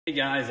Hey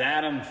guys,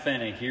 Adam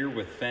Fennig here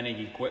with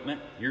Fennig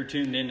Equipment. You're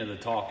tuned into the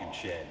Talking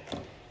Shed.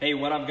 Hey,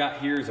 what I've got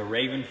here is a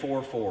Raven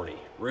 440,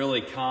 really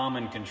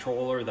common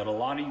controller that a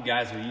lot of you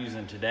guys are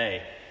using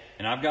today.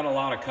 And I've got a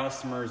lot of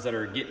customers that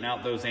are getting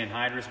out those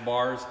anhydrous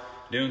bars,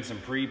 doing some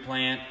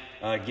pre-plant,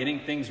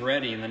 getting things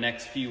ready in the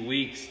next few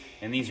weeks.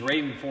 And these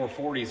Raven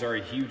 440s are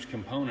a huge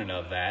component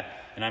of that.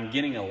 And I'm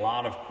getting a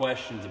lot of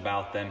questions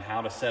about them,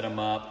 how to set them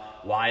up,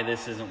 why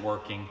this isn't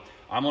working.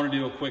 I'm going to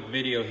do a quick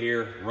video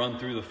here, run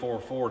through the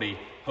 440,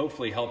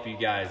 hopefully help you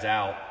guys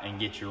out and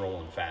get you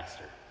rolling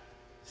faster.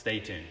 Stay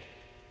tuned.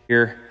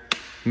 Here,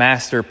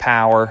 master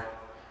power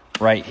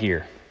right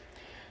here.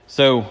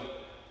 So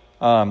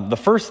the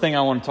first thing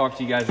I want to talk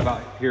to you guys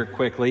about here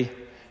quickly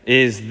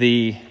is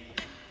the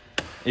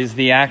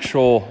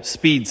actual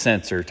speed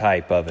sensor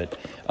type of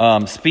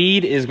it.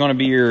 Speed is going to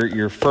be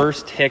your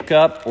first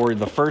hiccup, or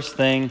the first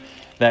thing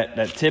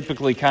that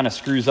typically kind of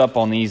screws up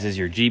on these is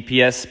your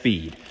GPS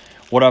speed.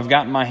 What I've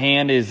got in my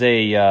hand is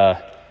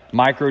a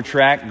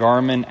Microtrack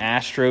Garmin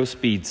Astro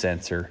speed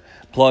sensor.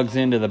 Plugs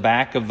into the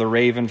back of the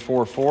Raven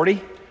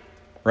 440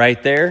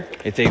 right there.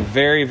 It's a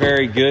very,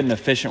 very good and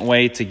efficient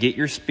way to get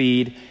your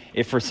speed.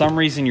 If for some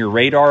reason your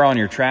radar on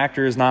your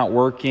tractor is not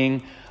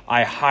working,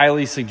 I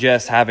highly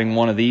suggest having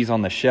one of these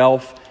on the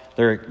shelf.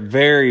 They're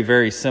very,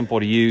 very simple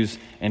to use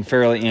and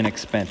fairly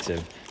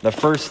inexpensive. The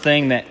first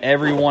thing that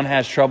everyone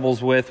has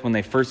troubles with when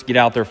they first get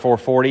out their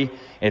 440,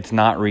 it's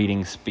not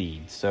reading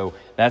speed. So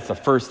that's the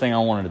first thing I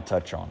wanted to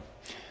touch on.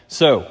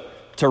 So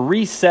to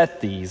reset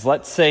these,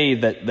 let's say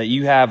that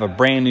you have a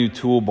brand new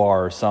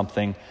toolbar or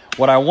something.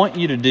 What I want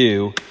you to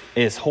do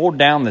is hold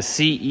down the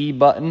CE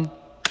button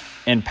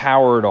and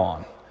power it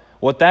on.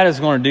 What that is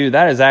going to do,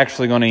 that is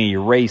actually going to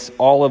erase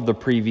all of the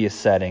previous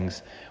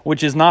settings,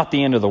 which is not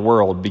the end of the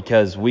world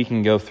because we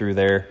can go through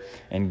there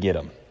and get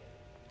them.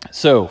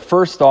 So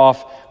first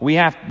off,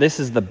 this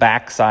is the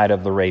back side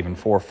of the Raven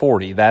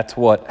 440. That's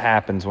what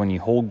happens when you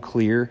hold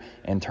clear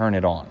and turn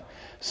it on.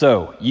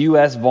 So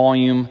US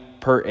volume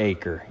per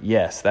acre.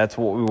 Yes, that's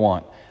what we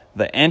want.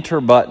 The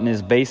enter button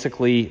is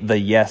basically the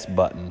yes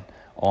button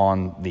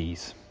on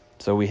these.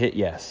 So we hit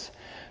yes.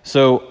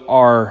 So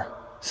our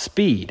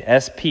speed,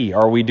 SP,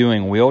 are we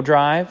doing wheel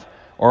drive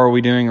or are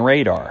we doing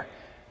radar?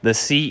 The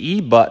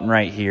CE button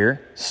right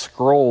here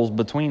scrolls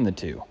between the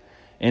two.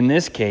 In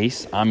this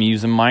case, I'm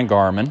using my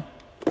Garmin,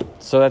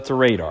 so that's a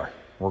radar.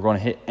 We're going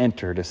to hit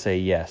enter to say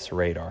yes,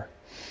 radar.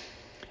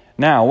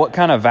 Now, what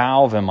kind of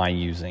valve am I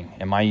using?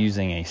 Am I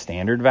using a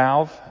standard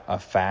valve, a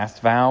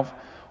fast valve,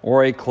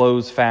 or a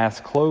close,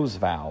 fast, close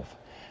valve?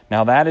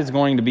 Now, that is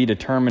going to be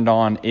determined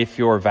on if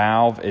your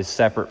valve is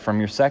separate from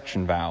your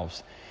section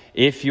valves.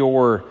 If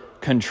your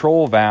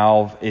control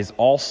valve is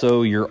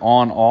also your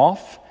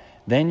on-off,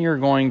 then you're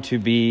going to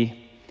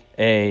be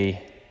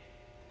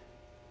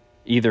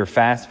either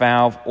fast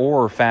valve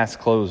or fast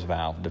close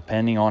valve,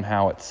 depending on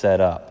how it's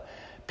set up.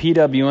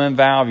 PWM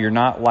valve, you're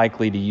not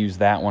likely to use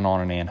that one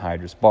on an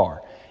anhydrous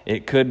bar.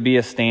 It could be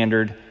a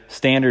standard.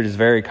 Standard is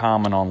very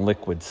common on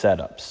liquid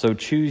setups. So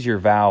choose your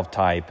valve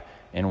type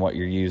and what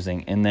you're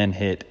using and then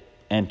hit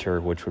enter,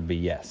 which would be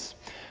yes.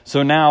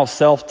 So now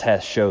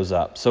self-test shows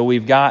up. So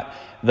we've got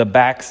the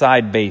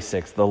backside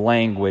basics, the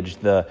language,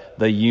 the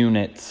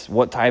units,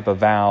 what type of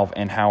valve,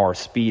 and how our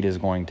speed is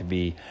going to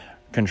be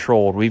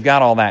controlled. We've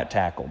got all that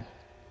tackled.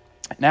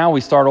 Now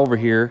we start over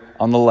here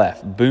on the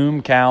left,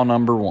 boom cow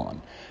number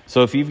 1.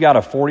 So if you've got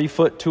a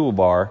 40-foot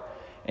toolbar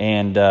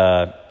and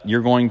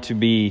you're going to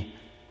be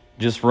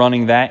just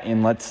running that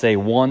in, let's say,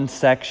 one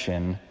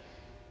section.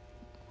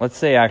 Let's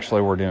say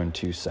actually we're doing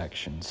 2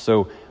 sections.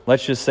 So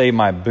let's just say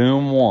my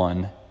boom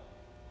 1,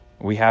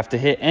 we have to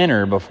hit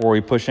enter before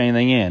we push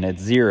anything in.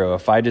 It's 0.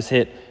 If I just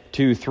hit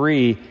 2,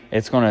 3,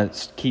 it's going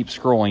to keep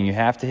scrolling. You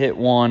have to hit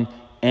 1,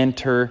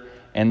 enter,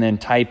 and then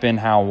type in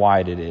how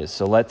wide it is.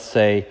 So let's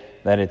say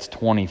that it's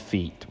 20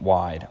 feet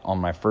wide on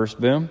my first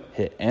boom,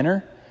 hit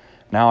enter.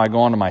 Now I go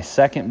on to my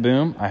second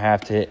boom, I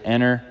have to hit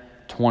enter,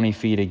 20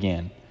 feet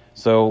again.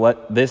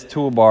 So this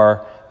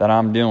toolbar that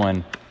I'm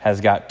doing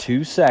has got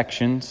 2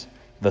 sections.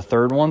 The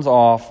third one's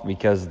off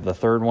because the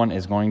third one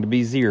is going to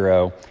be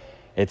 0.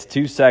 It's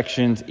 2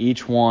 sections,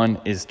 each one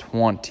is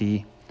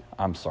 20.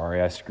 I'm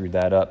sorry, I screwed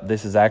that up.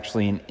 This is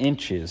actually in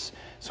inches.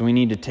 So we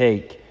need to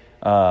take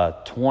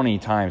 20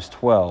 times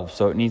 12,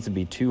 so it needs to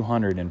be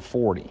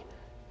 240.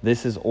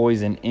 This is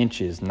always in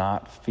inches,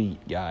 not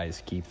feet,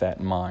 guys. Keep that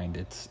in mind.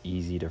 It's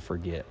easy to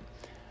forget.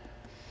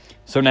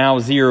 So now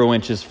 0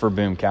 inches for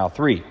boom cow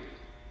 3.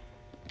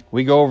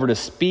 We go over to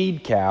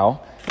speed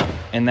cow,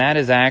 and that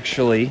is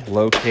actually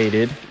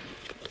located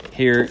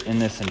here in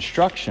this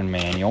instruction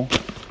manual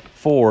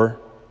for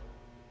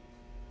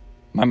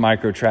my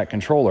Microtrack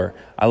controller.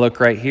 I look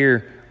right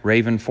here,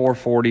 Raven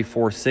 440,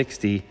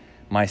 460.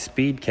 My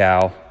speed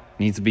cow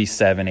needs to be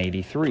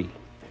 783.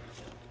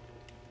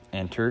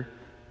 Enter.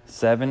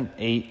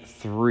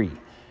 783.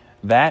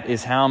 That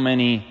is how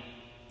many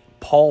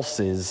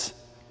pulses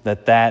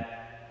that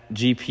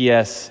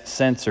GPS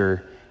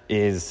sensor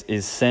is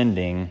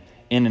sending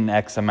in an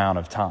X amount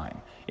of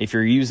time. If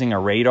you're using a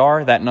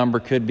radar, that number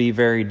could be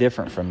very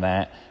different from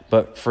that.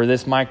 But for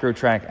this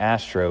Microtrack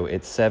Astro,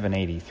 it's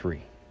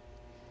 783.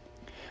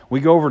 We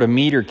go over to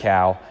meter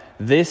cal.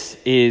 This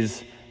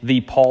is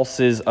the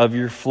pulses of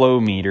your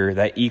flow meter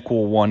that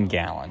equal 1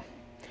 gallon.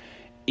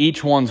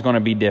 Each one's going to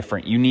be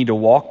different. You need to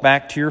walk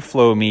back to your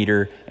flow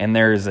meter, and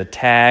there is a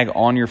tag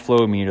on your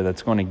flow meter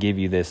that's going to give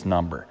you this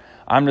number.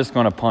 I'm just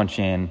going to punch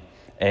in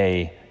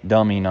a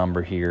dummy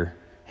number here,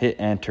 hit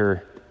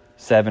enter,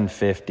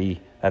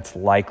 750. That's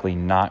likely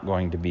not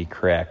going to be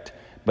correct,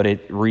 but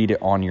read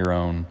it on your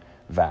own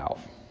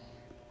valve.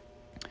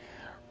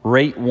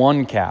 Rate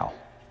 1 cal.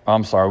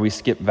 I'm sorry, we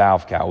skipped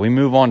valve cal. We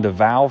move on to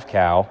valve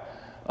cal.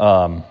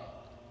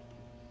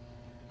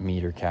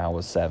 Meter cal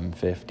was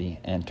 750,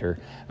 enter.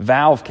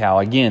 Valve cal,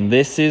 again,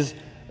 there's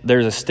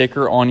a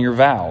sticker on your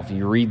valve.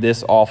 You read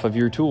this off of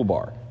your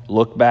toolbar.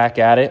 Look back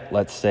at it.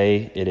 Let's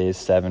say it is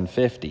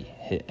 750.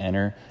 Hit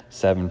enter,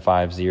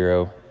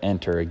 750,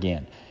 enter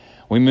again.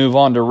 We move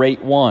on to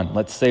rate 1.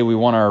 Let's say we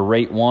want our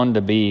rate 1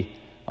 to be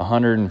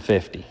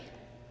 150.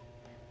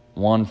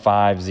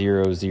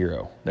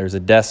 1500. There's a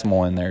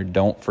decimal in there.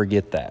 Don't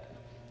forget that.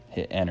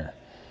 Hit enter.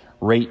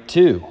 Rate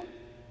 2,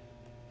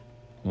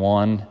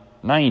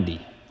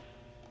 190.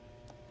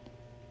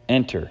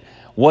 Enter.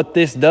 What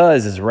this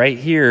does is right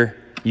here,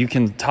 you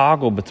can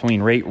toggle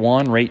between rate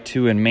 1, rate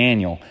 2, and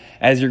manual.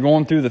 As you're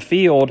going through the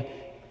field,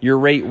 your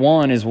rate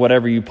 1 is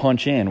whatever you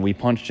punch in. We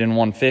punched in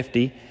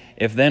 150.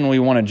 If then we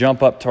want to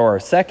jump up to our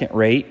second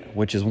rate,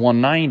 which is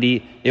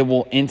 190, it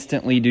will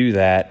instantly do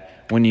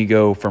that when you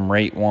go from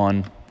rate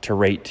 1 to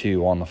rate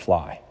 2 on the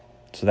fly.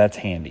 So that's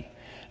handy.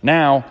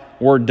 Now,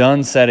 we're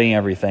done setting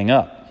everything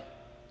up.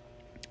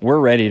 We're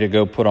ready to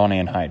go put on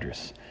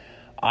anhydrous.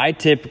 I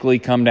typically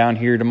come down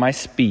here to my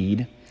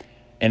speed,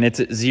 and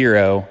it's at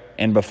 0,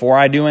 and before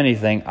I do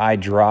anything, I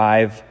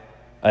drive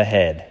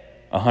ahead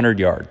 100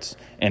 yards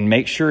and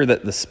make sure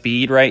that the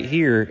speed right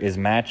here is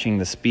matching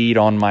the speed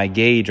on my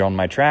gauge on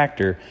my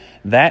tractor.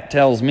 That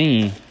tells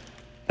me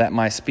that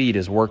my speed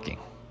is working,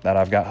 that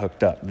I've got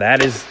hooked up.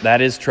 That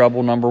is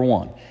trouble number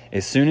 1.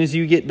 As soon as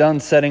you get done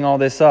setting all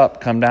this up,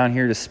 come down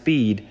here to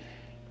speed,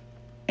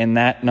 and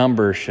that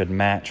number should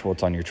match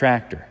what's on your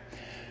tractor.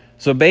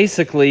 So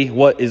basically,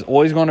 what is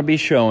always going to be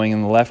showing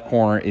in the left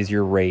corner is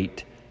your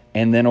rate,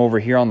 and then over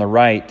here on the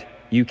right,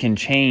 you can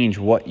change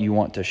what you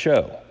want to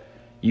show.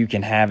 You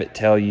can have it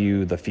tell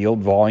you the field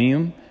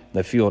volume,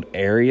 the field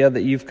area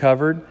that you've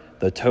covered,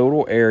 the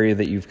total area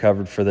that you've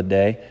covered for the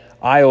day.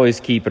 I always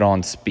keep it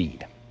on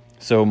speed.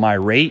 So my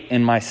rate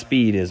and my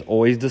speed is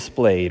always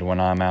displayed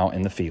when I'm out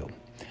in the field.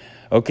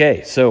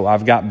 Okay, so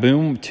I've got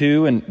boom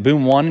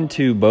 1 and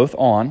 2 both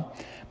on.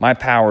 My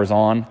power's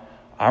on.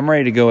 I'm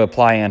ready to go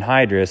apply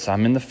anhydrous.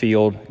 I'm in the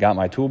field, got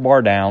my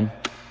toolbar down.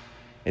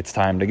 It's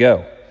time to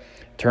go.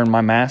 Turn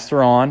my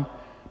master on,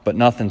 but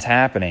nothing's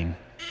happening.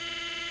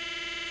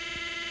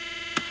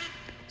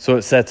 So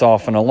it sets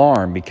off an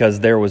alarm because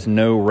there was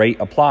no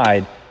rate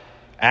applied.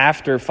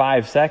 After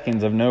 5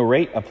 seconds of no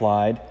rate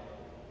applied,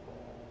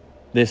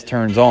 this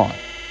turns on.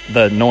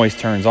 The noise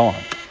turns on.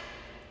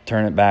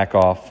 Turn it back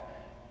off.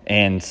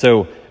 And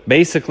so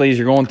basically, as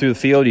you're going through the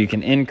field, you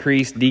can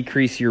increase,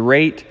 decrease your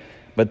rate,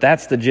 but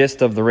that's the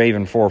gist of the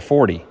Raven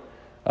 440.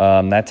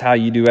 That's how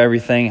you do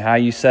everything, how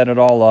you set it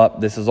all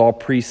up. This is all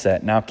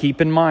preset. Now, keep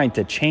in mind,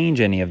 to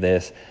change any of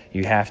this,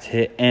 you have to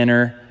hit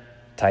enter,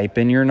 type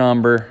in your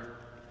number,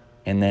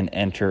 and then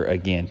enter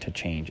again to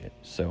change it.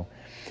 So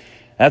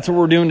that's what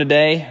we're doing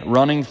today,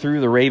 running through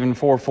the Raven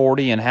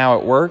 440 and how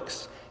it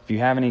works. If you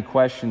have any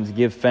questions,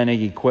 give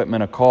Pfennig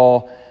Equipment a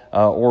call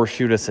or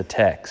shoot us a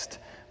text.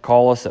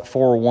 Call us at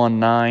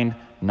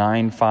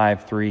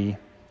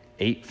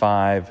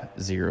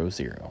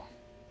 419-953-8500.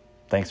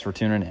 Thanks for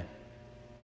tuning in.